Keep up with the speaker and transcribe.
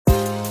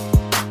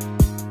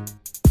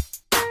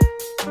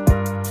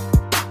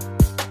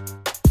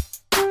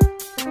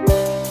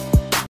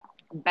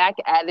back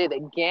at it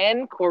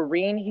again.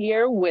 Corrine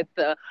here with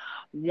the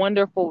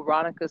wonderful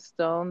Ronica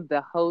Stone,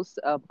 the host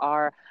of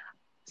our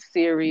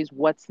series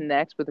What's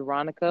Next with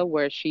Ronica,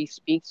 where she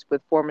speaks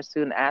with former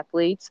student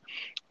athletes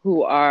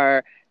who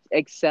are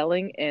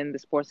excelling in the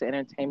sports and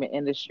entertainment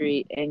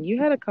industry. And you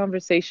had a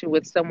conversation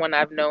with someone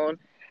I've known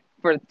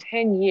for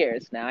 10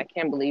 years now. I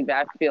can't believe it.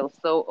 I feel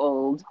so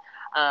old.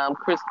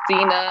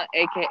 Christina,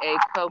 aka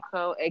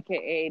Coco,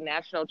 aka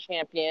national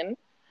champion.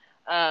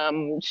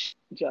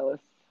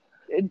 Jealous.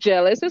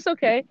 Jealous. It's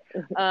okay.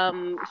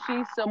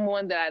 She's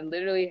someone that I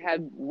literally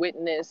have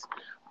witnessed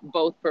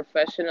both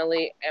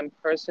professionally and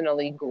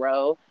personally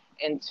grow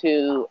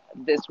into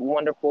this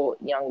wonderful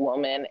young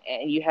woman.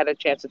 And you had a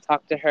chance to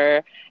talk to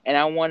her. And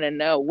I want to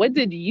know, what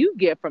did you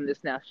get from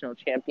this national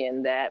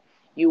champion that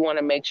you want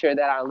to make sure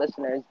that our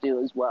listeners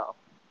do as well?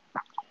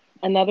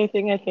 Another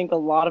thing I think a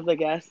lot of the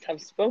guests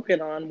have spoken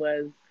on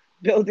was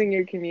building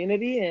your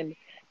community. And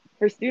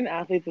for student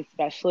athletes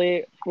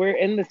especially, we're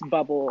in this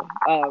bubble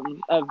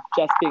of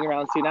just being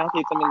around student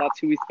athletes. I mean, that's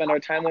who we spend our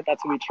time with,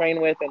 that's who we train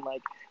with, and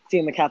like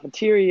seeing the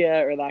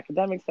cafeteria or the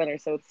academic center.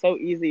 So it's so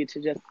easy to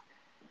just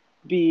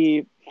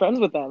be friends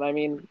with them. I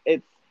mean,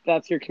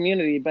 that's your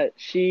community. But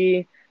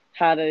she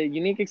had a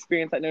unique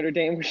experience at Notre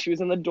Dame where she was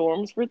in the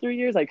dorms for 3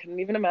 years. I couldn't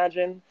even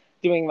imagine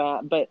doing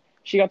that. But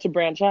she got to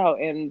branch out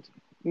and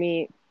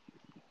meet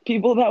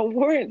people that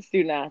weren't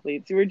student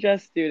athletes, who were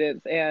just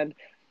students, and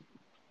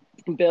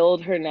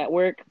build her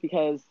network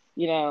because,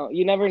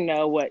 you never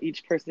know what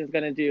each person is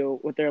going to do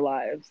with their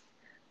lives.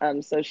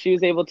 So she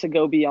was able to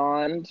go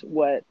beyond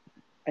what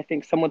I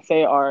think some would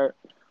say our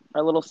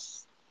little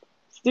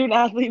student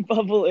athlete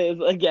bubble is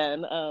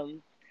again,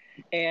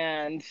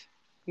 and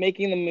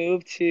making the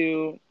move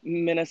to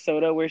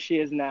Minnesota where she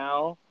is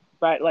now,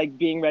 right? Like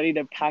being ready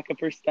to pack up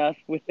her stuff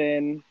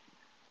within,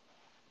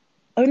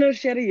 oh no,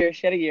 she had a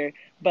year,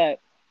 but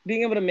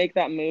being able to make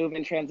that move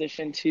and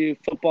transition to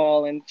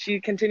football, and she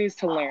continues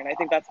to learn. I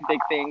think that's a big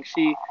thing.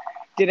 She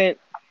didn't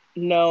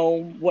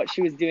know what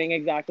she was doing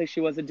exactly.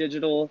 She was a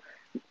digital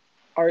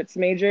arts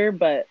major,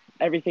 but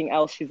everything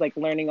else she's like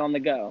learning on the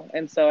go.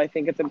 And so I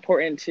think it's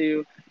important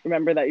to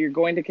remember that you're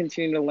going to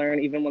continue to learn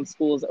even when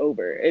school is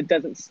over. It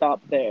doesn't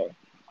stop there.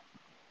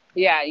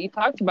 Yeah, you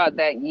talked about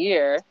that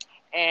year,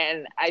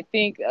 and I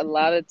think a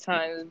lot of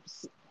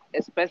times,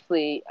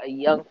 especially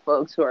young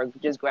folks who are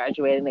just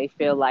graduating, they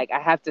feel like I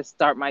have to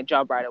start my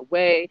job right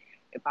away.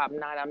 If I'm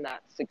not, I'm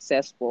not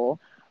successful.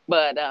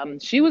 But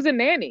she was a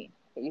nanny.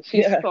 She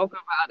Yeah. spoke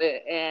about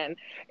it, and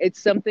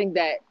it's something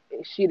that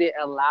she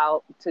didn't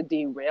allow to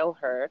derail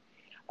her.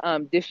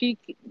 Did she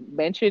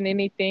mention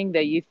anything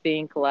that you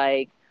think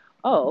like,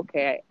 oh,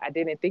 okay, I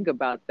didn't think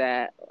about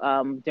that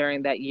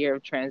during that year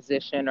of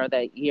transition or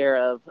that year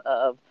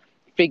of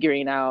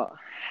figuring out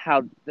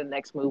how the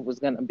next move was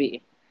going to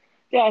be?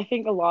 Yeah, I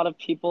think a lot of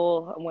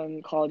people,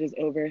 when college is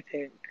over,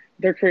 think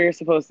their career is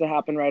supposed to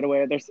happen right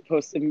away. They're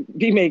supposed to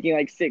be making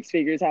like six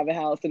figures, have a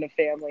house and a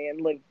family,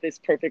 and live this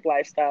perfect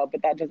lifestyle.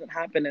 But that doesn't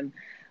happen.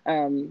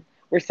 And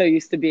we're so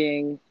used to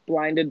being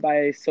blinded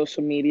by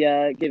social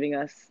media, giving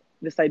us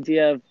this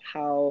idea of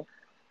how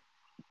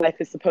life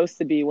is supposed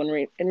to be,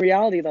 when in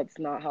reality, that's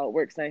not how it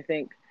works. And I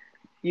think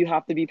you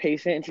have to be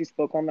patient. And she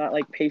spoke on that,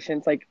 like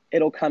patience, like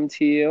it'll come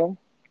to you.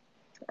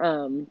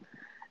 Um,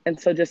 and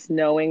so just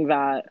knowing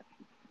that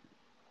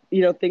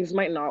things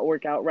might not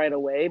work out right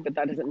away, but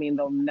that doesn't mean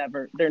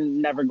they're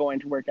never going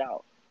to work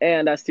out.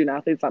 And as student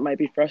athletes, that might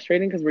be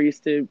frustrating because we're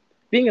used to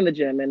being in the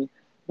gym and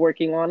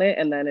working on it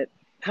and then it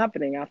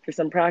happening after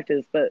some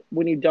practice. But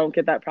when you don't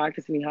get that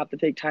practice and you have to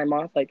take time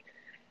off, like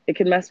it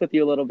can mess with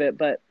you a little bit.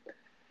 But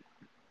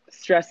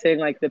stressing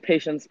like the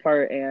patience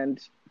part and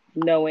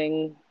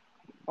knowing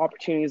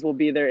opportunities will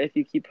be there if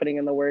you keep putting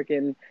in the work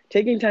and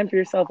taking time for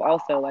yourself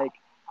also, like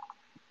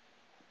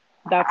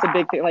that's a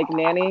big thing. Like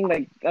nannying,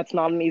 like that's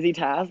not an easy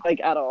task, like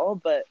at all.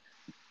 But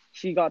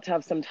she got to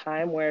have some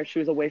time where she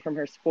was away from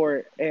her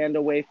sport and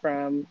away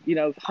from,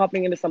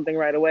 hopping into something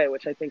right away,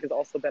 which I think is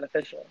also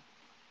beneficial.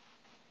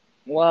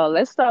 Well,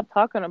 let's stop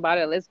talking about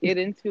it. Let's get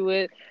into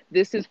it.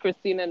 This is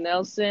Christina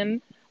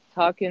Nelson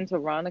talking to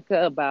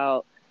Ronica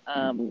about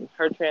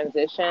her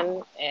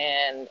transition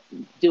and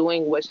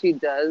doing what she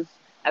does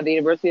at the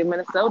University of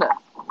Minnesota.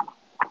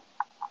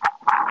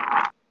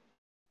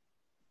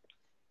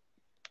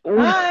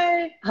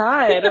 Hi.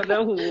 Hi. I don't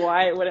know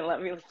why it wouldn't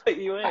let me put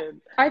you in.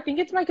 I think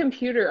it's my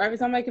computer. I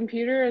was on my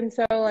computer, and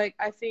so like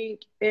I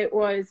think it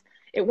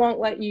won't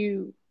let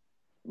you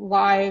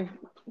live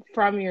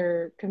from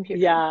your computer.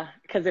 Yeah,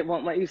 because it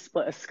won't let you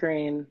split a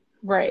screen.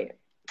 Right.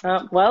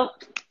 Well,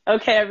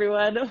 okay,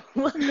 everyone.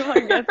 Welcome to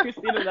our guest,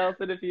 Christina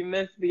Nelson. If you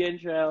missed the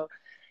intro,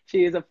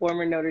 she is a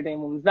former Notre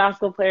Dame women's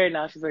basketball player.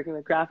 Now she's working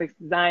with graphics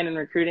design and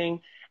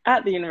recruiting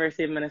at the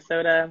University of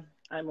Minnesota.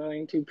 I'm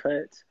going to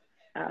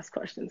ask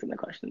questions in the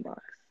question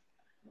box.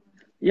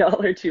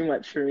 Y'all are too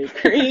much for me.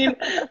 Green,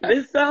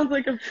 this sounds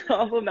like a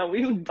problem that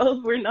we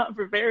both were not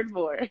prepared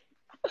for.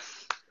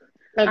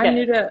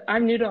 Okay.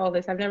 I'm new to all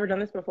this. I've never done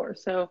this before,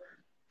 so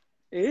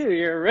Ew,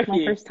 you're a rookie.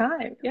 my first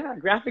time. Yeah.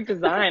 Graphic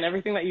design,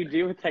 everything that you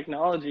do with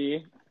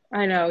technology.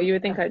 I know. You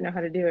would think I'd know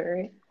how to do it,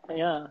 right?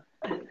 Yeah.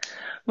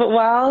 But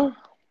while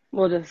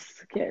we'll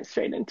just get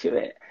straight into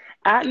it.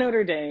 At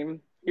Notre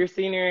Dame, your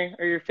senior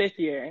or your fifth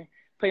year,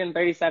 played in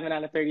 37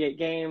 out of 38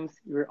 games.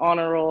 You were on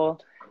a roll,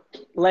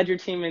 led your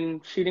team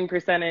in shooting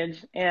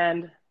percentage,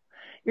 and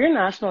you're a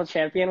national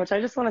champion, which I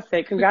just want to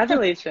say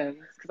congratulations,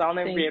 because I'll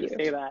never be Thank able to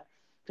you. say that.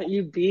 But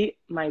you beat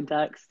my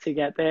Ducks to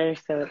get there,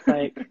 so it's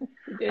like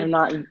You did. I'm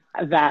not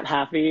that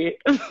happy,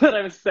 but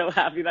I'm so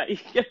happy that you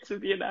get to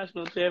be a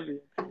national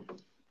champion.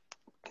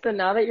 So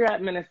now that you're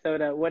at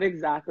Minnesota, what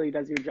exactly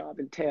does your job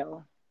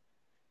entail?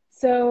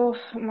 So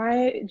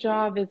my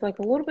job is like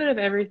a little bit of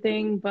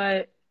everything,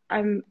 but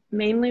I'm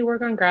mainly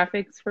work on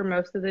graphics for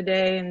most of the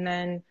day, and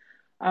then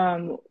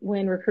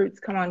when recruits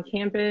come on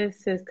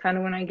campus is kind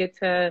of when I get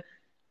to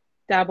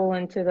dabble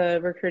into the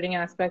recruiting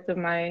aspect of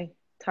my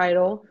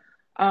title.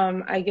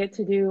 I get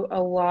to do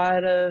a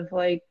lot of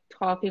like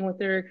talking with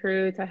the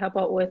recruits. I help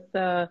out with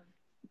the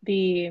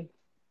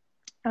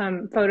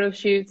photo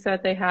shoots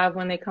that they have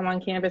when they come on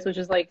campus, which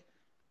is like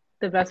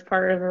the best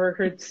part of a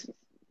recruit's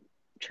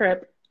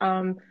trip.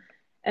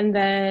 And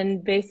then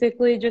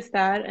basically just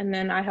that. And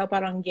then I help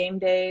out on game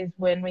days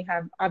when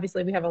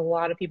obviously we have a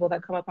lot of people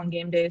that come up on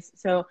game days.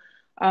 So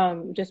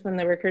just when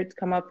the recruits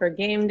come up for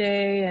game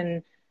day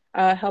and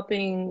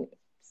helping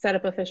set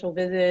up official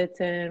visits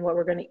and what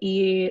we're going to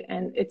eat.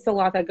 And it's a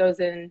lot that goes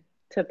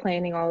into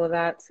planning all of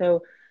that.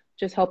 So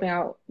just helping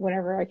out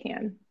whenever I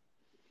can.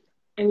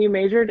 And you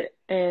majored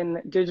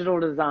in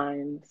digital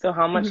design. So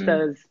how much Mm-hmm.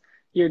 does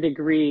your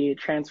degree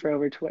transfer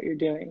over to what you're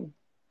doing?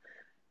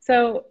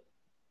 So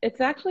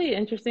it's actually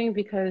interesting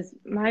because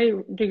my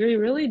degree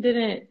really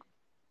didn't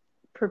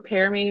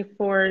prepare me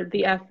for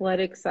the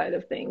athletic side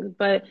of things,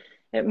 but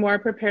it more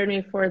prepared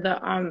me for the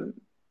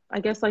I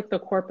guess like the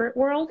corporate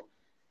world.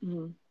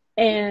 Mm-hmm.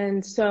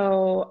 And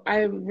so I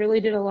really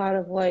did a lot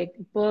of like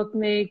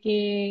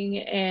bookmaking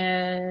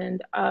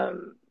and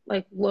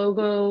like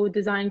logo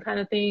design kind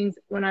of things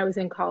when I was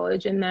in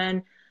college. And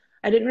then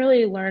I didn't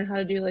really learn how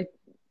to do like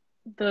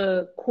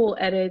the cool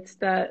edits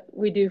that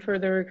we do for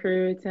the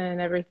recruits and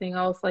everything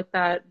else like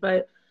that.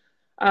 But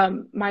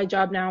my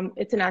job now,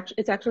 it's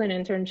actually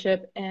an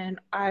internship, and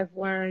I've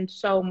learned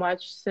so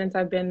much since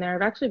I've been there.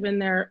 I've actually been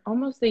there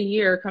almost a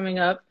year coming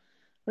up,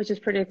 which is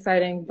pretty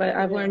exciting. But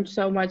I've learned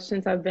so much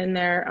since I've been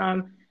there,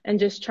 and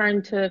just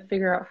trying to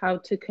figure out how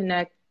to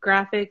connect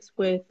graphics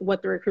with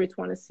what the recruits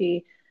want to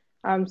see,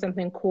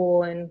 something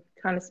cool and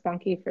kind of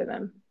spunky for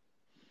them.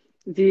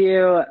 Do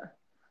you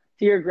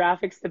do your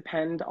graphics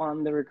depend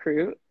on the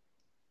recruit,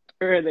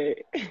 or are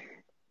they?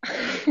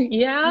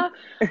 Yeah,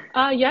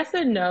 yes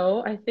and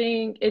no. I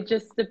think it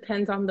just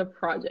depends on the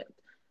project.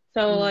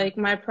 So, Mm. like,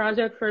 my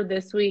project for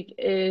this week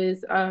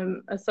is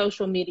a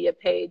social media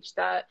page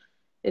that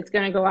it's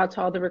going to go out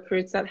to all the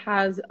recruits that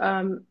has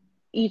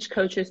each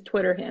coach's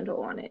Twitter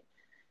handle on it.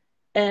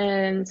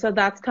 And so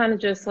that's kind of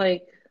just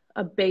like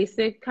a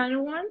basic kind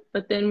of one.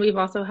 But then we've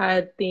also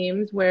had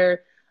themes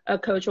where a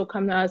coach will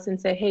come to us and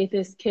say, hey,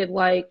 this kid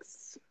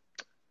likes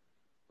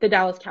the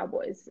Dallas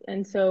Cowboys.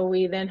 And so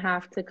we then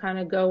have to kind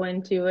of go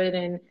into it,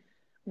 and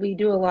we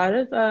do a lot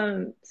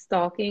of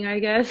stalking, I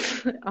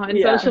guess,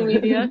 on social Yeah.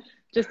 media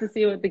just to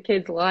see what the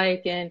kids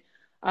like and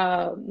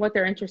what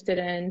they're interested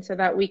in so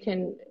that we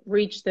can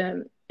reach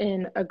them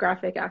in a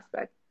graphic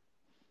aspect.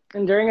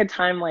 And during a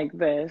time like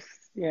this,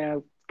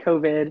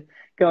 COVID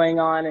going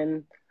on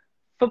and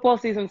football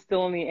season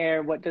still in the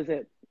air, what does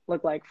it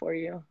look like for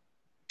you?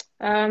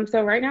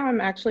 So right now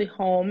I'm actually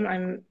home.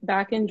 I'm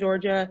back in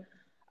Georgia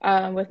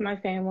with my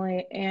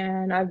family,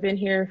 and I've been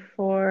here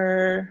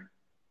for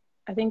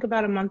I think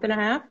about a month and a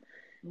half.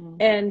 Mm.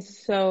 And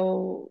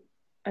so,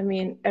 I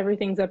mean,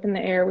 everything's up in the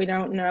air. We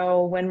don't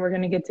know when we're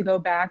going to get to go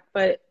back,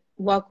 but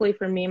luckily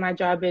for me, my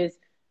job is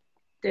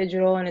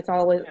digital and it's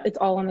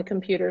all on the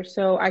computer.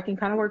 So I can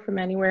kind of work from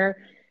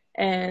anywhere,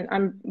 and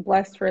I'm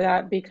blessed for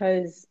that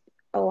because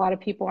a lot of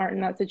people aren't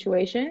in that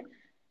situation.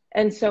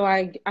 And so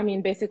I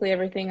mean, basically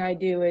everything I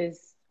do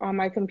is on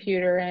my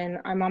computer, and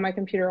I'm on my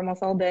computer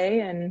almost all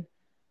day. And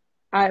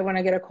when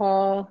I get a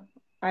call,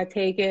 I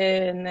take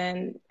it, and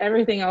then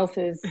everything else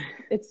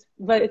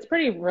but it's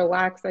pretty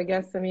relaxed, I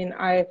guess. I mean,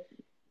 I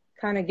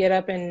kind of get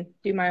up and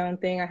do my own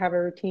thing. I have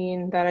a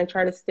routine that I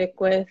try to stick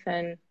with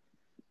and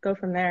go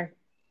from there.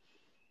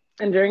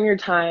 And during your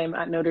time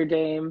at Notre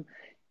Dame,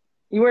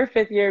 you were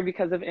fifth year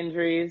because of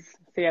injuries,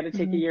 so you had to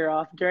take a Mhm. year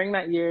off. During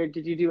that year,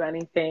 did you do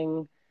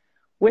anything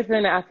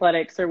within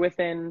athletics or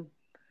within,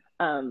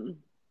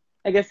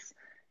 I guess,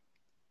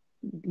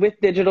 with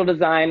digital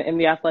design in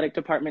the athletic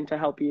department to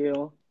help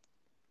you?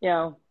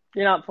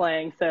 You're not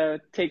playing, so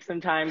take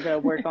some time to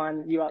work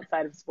on you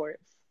outside of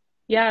sports.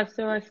 Yeah,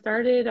 so I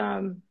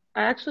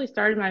actually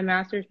started my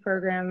master's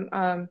program,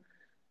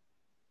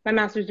 my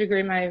master's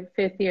degree my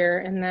fifth year,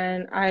 and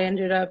then I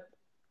ended up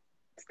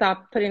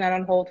stopped putting that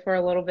on hold for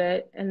a little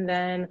bit. And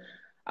then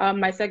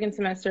my second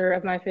semester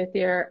of my fifth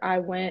year, I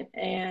went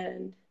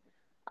and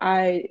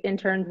I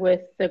interned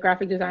with the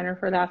graphic designer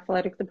for the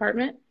athletics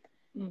department.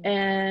 Mm.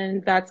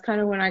 And that's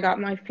kind of when I got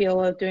my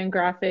feel of doing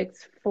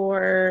graphics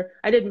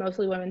I did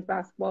mostly women's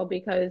basketball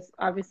because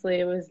obviously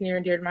it was near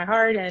and dear to my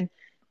heart. And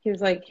he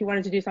was like, he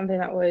wanted to do something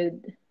that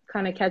would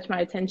kind of catch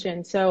my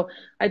attention. So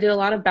I did a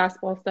lot of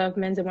basketball stuff,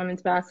 men's and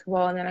women's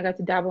basketball, and then I got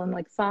to dabble in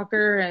like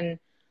soccer and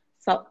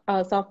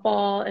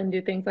softball and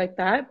do things like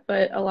that.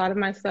 But a lot of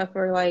my stuff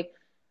were like,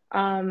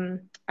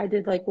 I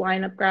did like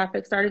lineup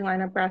graphics, starting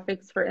lineup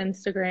graphics for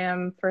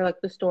Instagram for like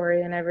the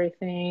story and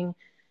everything.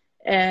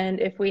 And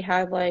if we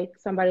had like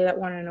somebody that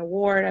won an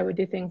award, I would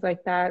do things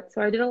like that.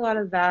 So I did a lot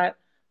of that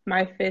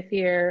my 5th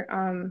year.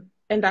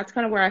 And that's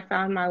kind of where I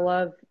found my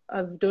love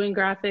of doing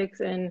graphics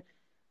and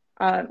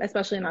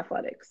especially in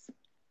athletics.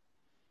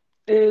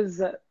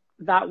 Is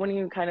that when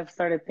you kind of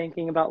started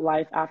thinking about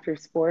life after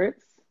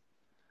sports?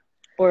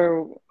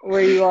 Or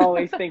were you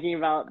always thinking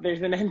about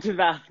there's an end to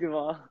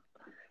basketball?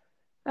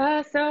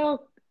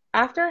 So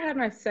after I had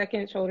my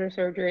second shoulder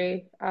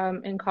surgery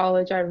in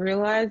college, I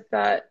realized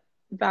that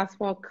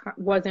basketball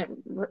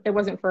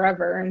wasn't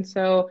forever, and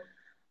so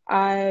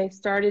I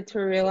started to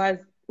realize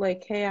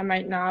like, hey, I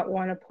might not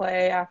want to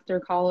play after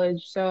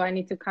college, so I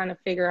need to kind of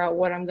figure out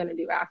what I'm going to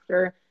do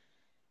after.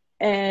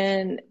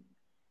 And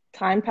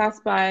time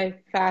passed by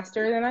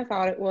faster than I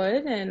thought it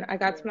would, and I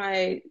got to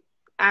my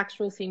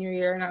actual senior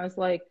year, and I was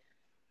like,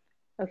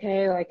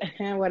 okay, like,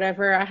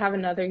 whatever. I have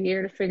another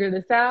year to figure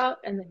this out.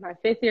 And then my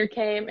 5th year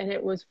came and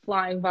it was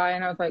flying by.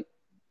 And I was like,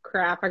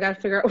 crap, I got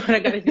to figure out what I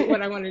got to do,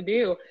 what I want to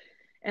do.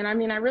 And I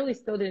mean, I really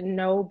still didn't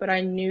know, but I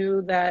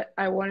knew that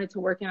I wanted to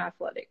work in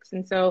athletics.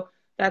 And so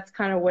that's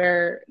kind of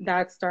where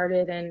that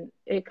started. And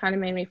it kind of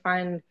made me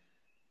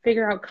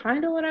figure out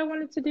kind of what I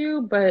wanted to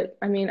do. But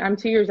I mean, I'm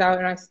 2 years out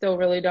and I still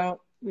really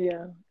don't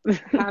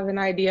have an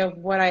idea of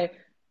what I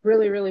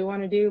really, really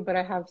want to do. But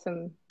I have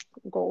some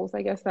goals,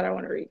 I guess, that I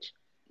want to reach.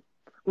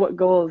 What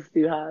goals do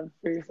you have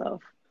for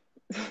yourself?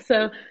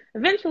 So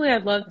eventually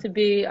I'd love to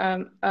be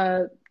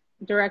a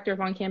director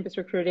of on-campus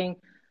recruiting,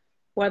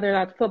 whether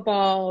that's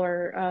football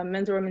or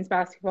men's or women's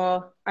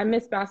basketball. I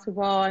miss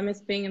basketball. I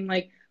miss being in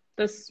like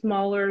the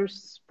smaller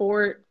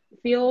sport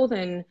field,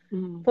 and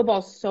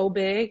football's so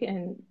big,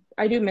 and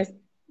I do miss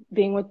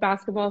being with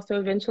basketball. So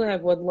eventually I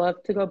would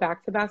love to go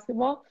back to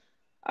basketball.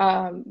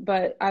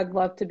 But I'd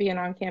love to be an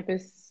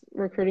on-campus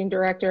recruiting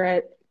director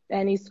at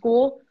any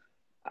school.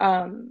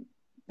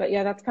 But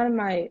yeah, that's kind of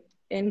my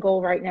end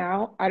goal right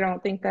now. I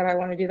don't think that I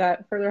want to do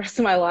that for the rest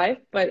of my life,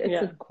 but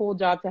it's a cool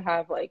job to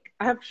have. Like,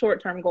 I have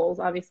short-term goals,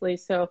 obviously,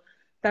 so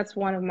that's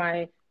one of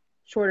my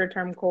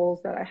shorter-term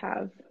goals that I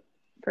have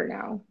for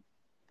now.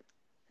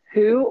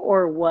 Who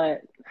or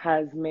what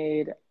has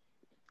made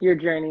your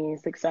journey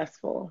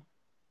successful?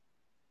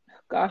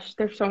 Gosh,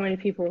 there's so many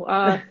people.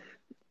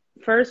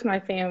 First,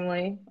 my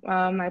family,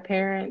 my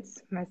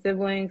parents, my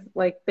siblings,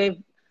 like they've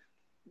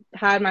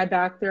had my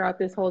back throughout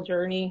this whole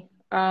journey.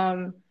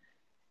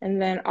 And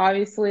then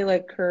obviously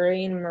like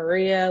Corinne,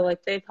 Maria,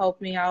 like they've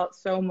helped me out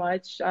so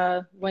much,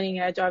 Winning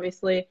Edge,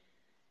 obviously.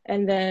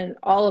 And then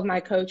all of my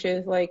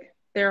coaches, like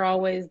they're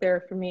always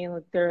there for me.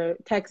 Like they're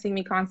texting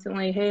me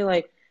constantly. Hey,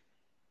 like,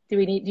 do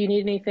you need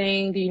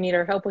anything? Do you need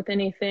our help with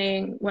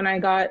anything? When I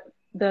got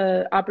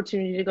the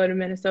opportunity to go to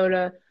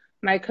Minnesota,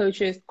 my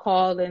coaches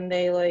called and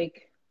they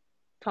like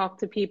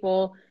talked to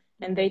people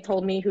and they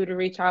told me who to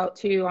reach out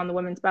to on the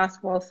women's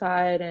basketball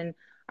side. And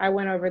I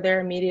went over there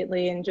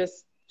immediately and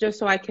just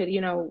so I could,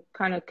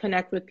 kind of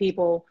connect with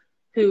people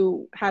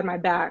who had my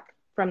back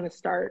from the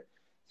start.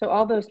 So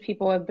all those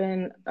people have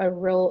been a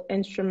real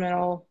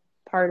instrumental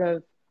part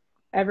of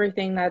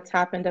everything that's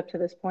happened up to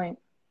this point.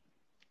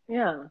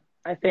 Yeah,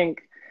 I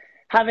think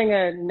having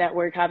a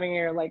network, having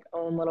your like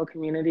own little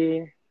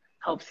community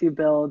helps you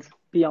build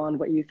beyond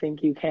what you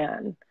think you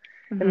can.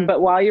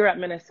 But while you were at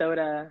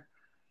Minnesota,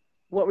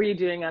 what were you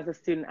doing as a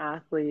student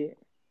athlete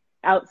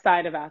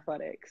outside of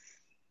athletics?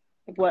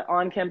 What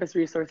on-campus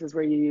resources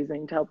were you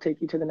using to help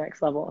take you to the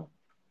next level?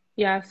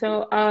 Yeah,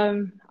 so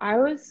I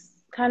was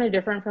kind of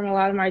different from a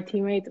lot of my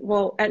teammates.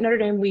 Well, at Notre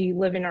Dame, we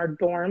live in our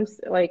dorms,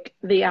 like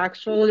the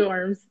actual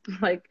dorms,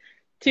 like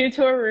 2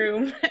 to a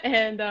room.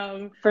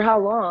 And for how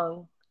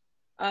long?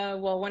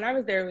 Well, when I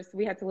was there,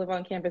 we had to live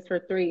on campus for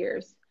 3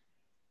 years.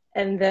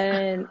 And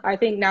then I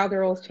think now the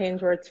rules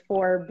change where it's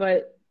 4,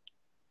 but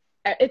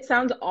it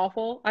sounds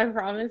awful, I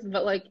promise,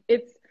 but like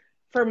it's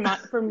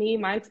for me,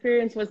 my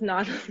experience was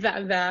not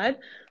that bad.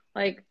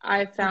 Like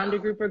I found a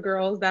group of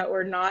girls that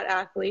were not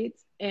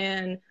athletes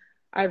and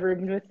I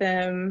roomed with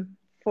them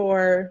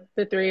for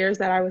the 3 years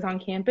that I was on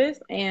campus.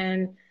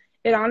 And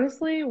it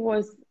honestly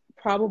was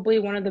probably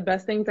one of the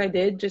best things I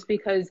did just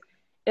because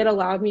it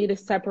allowed me to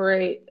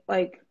separate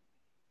like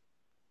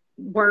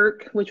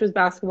work, which was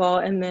basketball,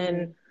 and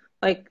then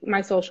like my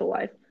social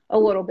life a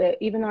little bit,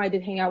 even though I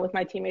did hang out with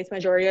my teammates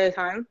majority of the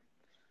time.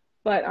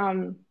 But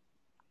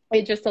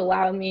it just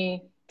allowed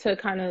me to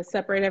kind of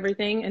separate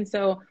everything. And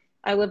so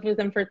I lived with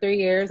them for 3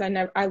 years. I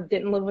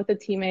didn't live with a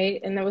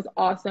teammate, and that was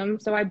awesome.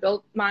 So I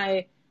built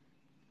my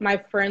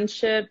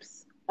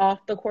friendships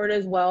off the court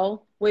as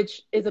well,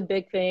 which is a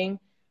big thing.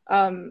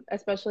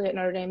 Especially at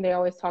Notre Dame, they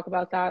always talk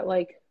about that,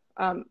 like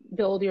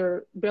build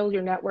your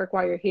network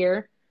while you're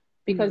here,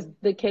 because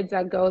the kids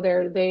that go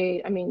there,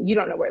 you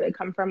don't know where they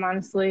come from,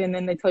 honestly. And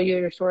then they tell you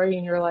your story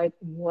and you're like,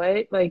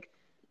 what? Like,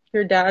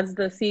 your dad's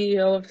the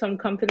CEO of some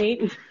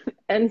company.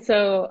 And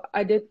so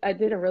I think I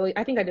did a really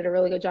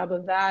good job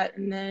of that.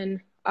 And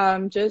then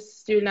just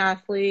student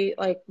athlete,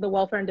 like the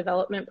welfare and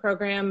development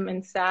program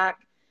and SAC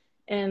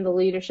and the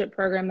leadership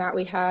program that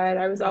we had.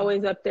 I was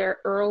always up there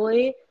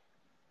early.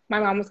 My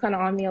mom was kind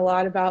of on me a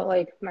lot about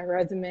like my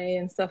resume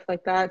and stuff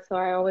like that. So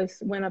I always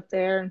went up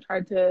there and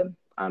tried to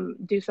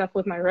do stuff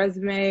with my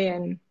resume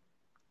and,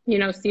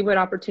 see what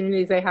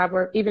opportunities they have,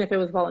 or even if it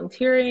was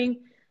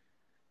volunteering.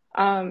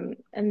 And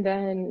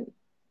then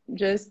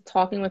just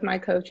talking with my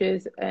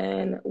coaches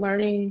and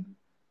learning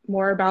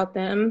more about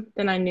them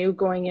than I knew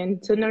going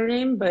into Notre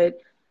Dame, but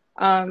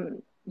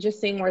just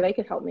seeing where they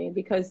could help me,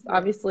 because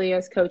obviously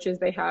as coaches,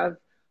 they have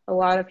a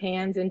lot of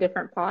hands in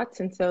different pots.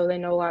 And so they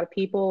know a lot of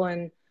people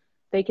and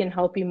they can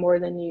help you more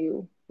than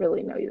you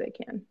really know they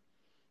can.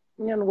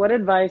 Yeah, and what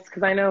advice,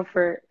 because I know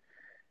for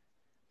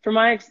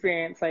my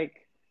experience, like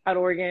at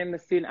Oregon, the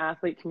student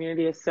athlete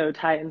community is so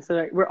tight. And so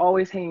like, we're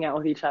always hanging out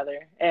with each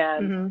other.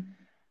 And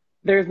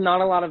there's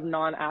not a lot of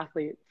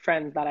non-athlete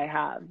friends that I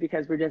have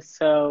because we're just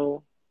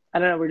so, I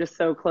don't know, we're just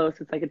so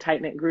close. It's like a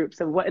tight-knit group.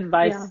 So what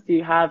advice do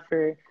you have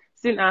for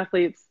student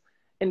athletes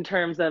in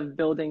terms of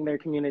building their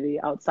community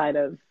outside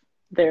of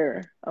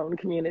their own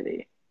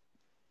community?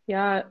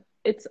 Yeah,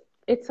 it's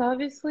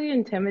obviously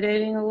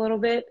intimidating a little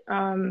bit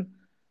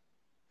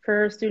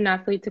for a student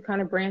athlete to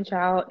kind of branch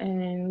out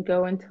and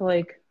go into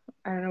like,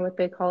 I don't know what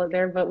they call it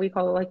there, but we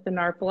call it like the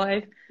NARP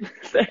life.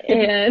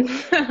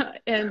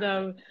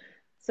 and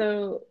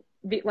so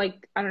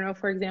like, I don't know,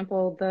 for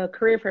example, the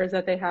career fairs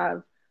that they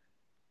have,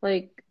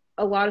 like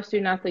a lot of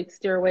student athletes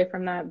steer away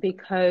from that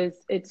because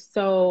it's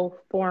so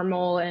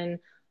formal, and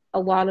a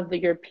lot of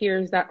your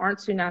peers that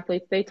aren't student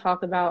athletes, they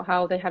talk about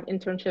how they have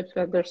internships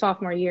for their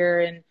sophomore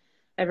year and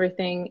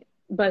everything,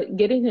 but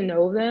getting to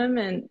know them,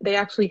 and they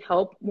actually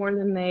help more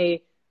than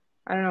they,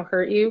 I don't know,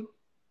 hurt you.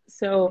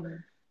 So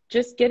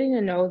just getting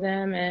to know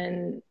them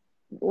and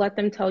let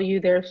them tell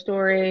you their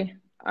story.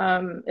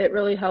 It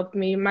really helped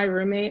me. My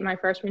roommate, my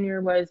freshman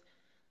year, was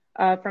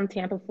from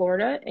Tampa,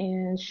 Florida,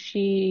 and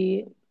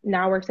she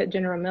now works at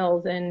General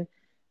Mills, and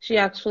she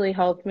actually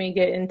helped me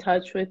get in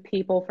touch with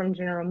people from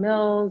General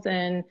Mills.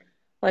 And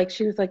like,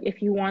 she was like,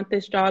 if you want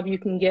this job, you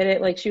can get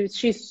it. Like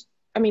she's,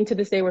 I mean, to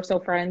this day, we're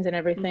still friends and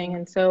everything.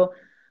 And so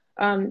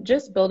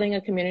just building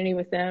a community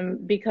with them,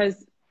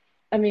 because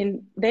I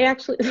mean, they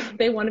actually,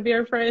 they want to be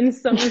our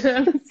friends, some of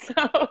them.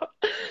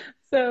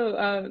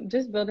 So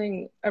just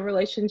building a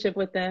relationship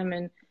with them,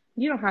 and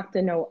you don't have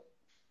to know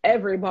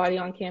everybody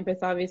on campus,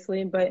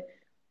 obviously, but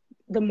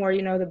the more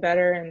you know, the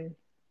better. And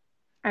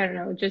I don't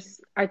know,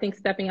 just, I think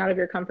stepping out of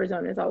your comfort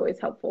zone is always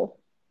helpful.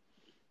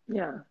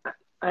 Yeah,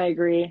 I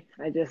agree.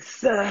 I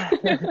just I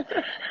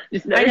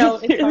know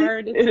it's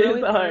hard. It's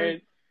really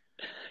hard.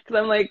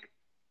 Because I'm like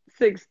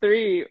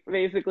 6'3",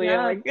 basically.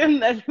 I'm like,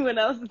 and everyone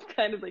else is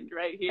kind of like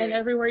right here. And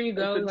everywhere you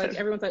go, like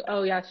everyone's like,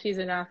 oh yeah, she's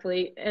an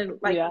athlete. And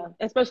like,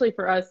 especially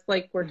for us,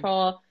 like we're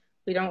tall,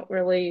 we don't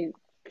really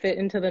fit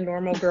into the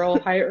normal girl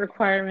height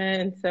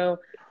requirement. So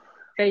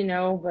they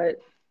know, but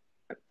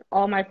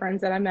all my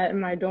friends that I met in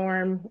my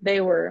dorm,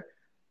 they were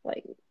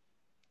like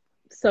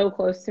so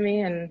close to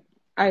me, and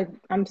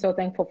I'm so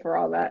thankful for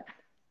all that.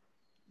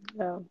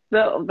 So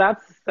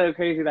that's so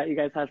crazy that you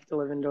guys have to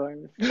live in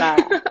dorms.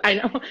 I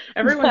know.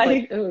 Everyone's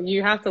like, oh,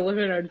 you have to live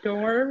in a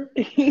dorm?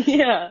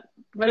 Yeah.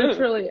 But it's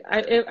really,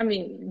 I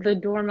mean, the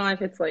dorm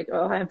life, it's like,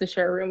 oh, I have to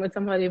share a room with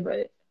somebody,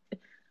 but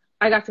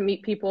I got to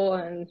meet people,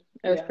 and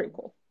it was pretty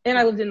cool. And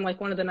I lived in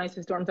like one of the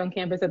nicest dorms on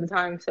campus at the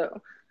time,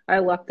 so I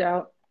lucked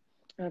out.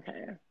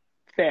 Okay.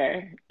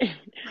 Fair.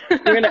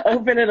 We're going to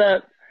open it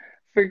up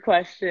for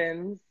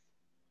questions.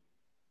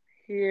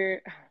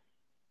 Here.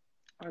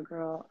 Oh,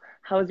 girl.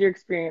 How was your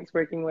experience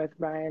working with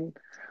Ryan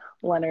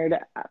Leonard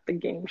at the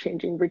Game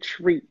Changing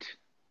Retreat?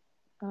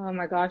 Oh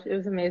my gosh, it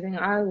was amazing.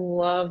 I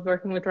loved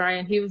working with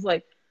Ryan. He was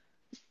like,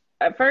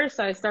 at first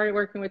I started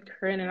working with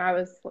Corinne,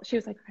 and she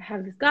was like, I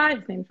have this guy,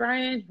 his name's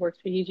Ryan, he works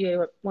for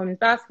UGA women's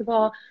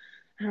basketball.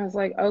 And I was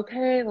like,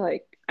 okay,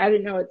 like I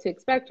didn't know what to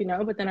expect,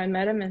 but then I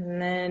met him,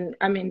 and then,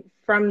 I mean,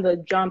 from the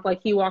jump,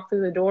 like he walked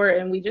through the door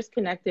and we just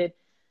connected.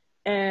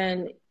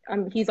 And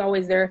he's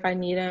always there if I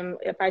need him.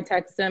 If I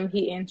text him,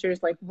 he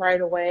answers like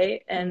right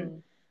away.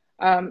 And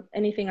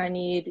anything I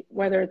need,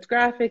 whether it's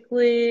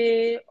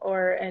graphically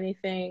or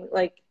anything,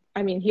 like,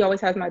 I mean, he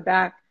always has my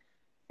back.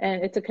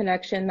 And it's a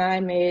connection that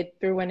I made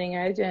through Winning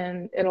Edge,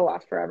 and it'll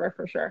last forever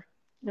for sure.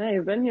 Yeah,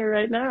 he's in here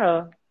right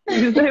now.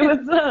 You say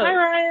what's up. Hi,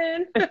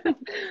 Ryan.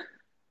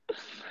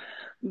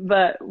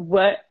 But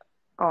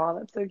oh,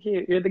 that's so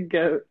cute. You're the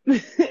GOAT.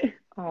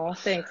 Oh,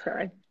 thanks,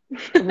 Ryan.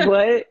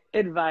 What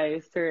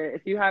advice, or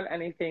if you have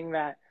anything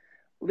that,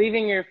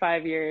 leaving your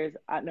 5 years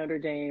at Notre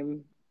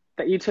Dame,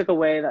 that you took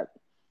away, that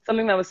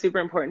something that was super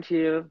important to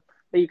you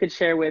that you could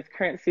share with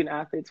current student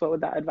athletes, what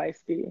would that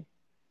advice be?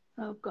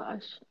 Oh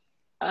gosh.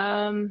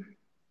 I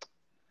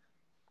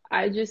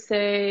just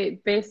say,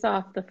 based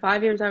off the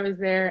 5 years I was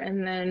there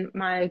and then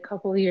my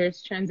couple of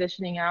years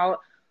transitioning out,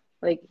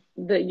 like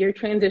your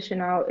transition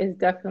out is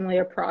definitely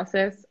a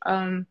process.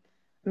 I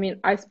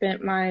mean, I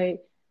spent my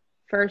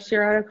first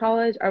year out of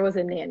college, I was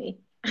a nanny.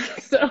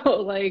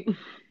 So like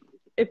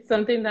it's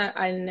something that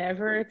I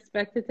never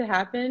expected to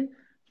happen,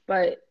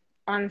 but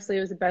honestly,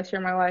 it was the best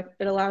year of my life.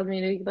 It allowed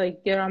me to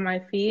like get on my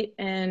feet,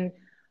 and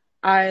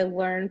I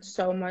learned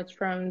so much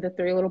from the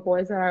three little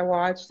boys that I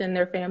watched and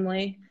their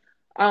family.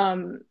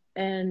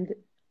 And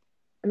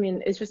I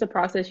mean, it's just a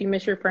process. You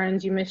miss your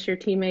friends, you miss your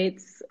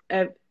teammates.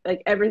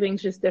 Like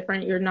everything's just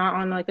different. You're not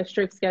on like a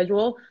strict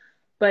schedule,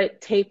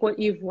 but take what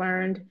you've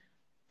learned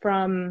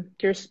from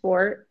your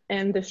sport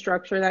and the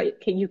structure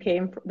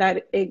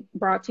that it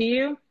brought to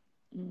you,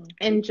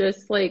 and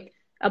just like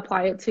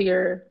apply it to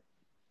your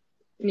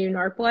new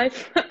NARP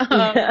life.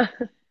 Yeah.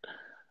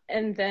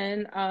 And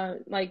then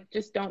like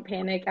just don't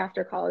panic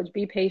after college.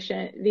 Be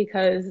patient,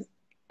 because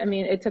I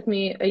mean it took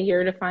me a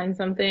year to find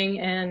something,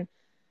 and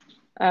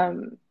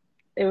um,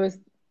 it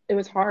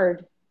was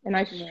hard, and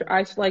I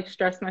like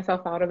stressed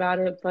myself out about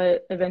it,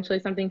 but eventually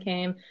something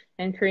came,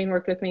 and Kareen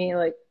worked with me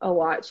like a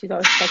lot. She's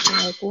always texting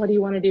me like, what do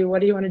you want to do? What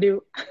do you want to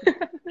do?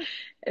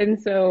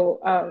 And so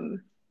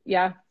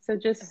yeah, so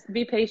just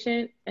be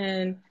patient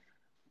and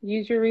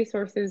use your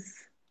resources.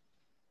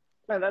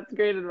 Oh, that's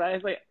great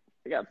advice. Like,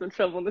 I got some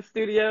trouble in the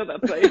studio.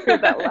 That's why you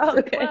heard that loud.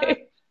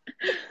 Okay.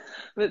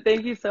 But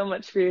thank you so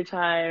much for your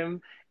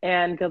time,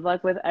 and good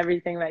luck with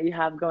everything that you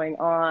have going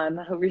on.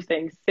 I hope you're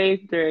staying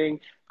safe during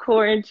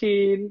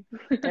quarantine,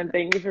 and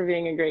thank you for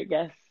being a great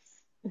guest.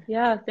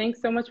 Yeah,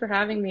 thanks so much for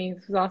having me.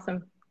 This was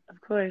awesome. Of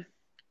course.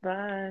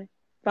 Bye.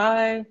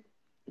 Bye.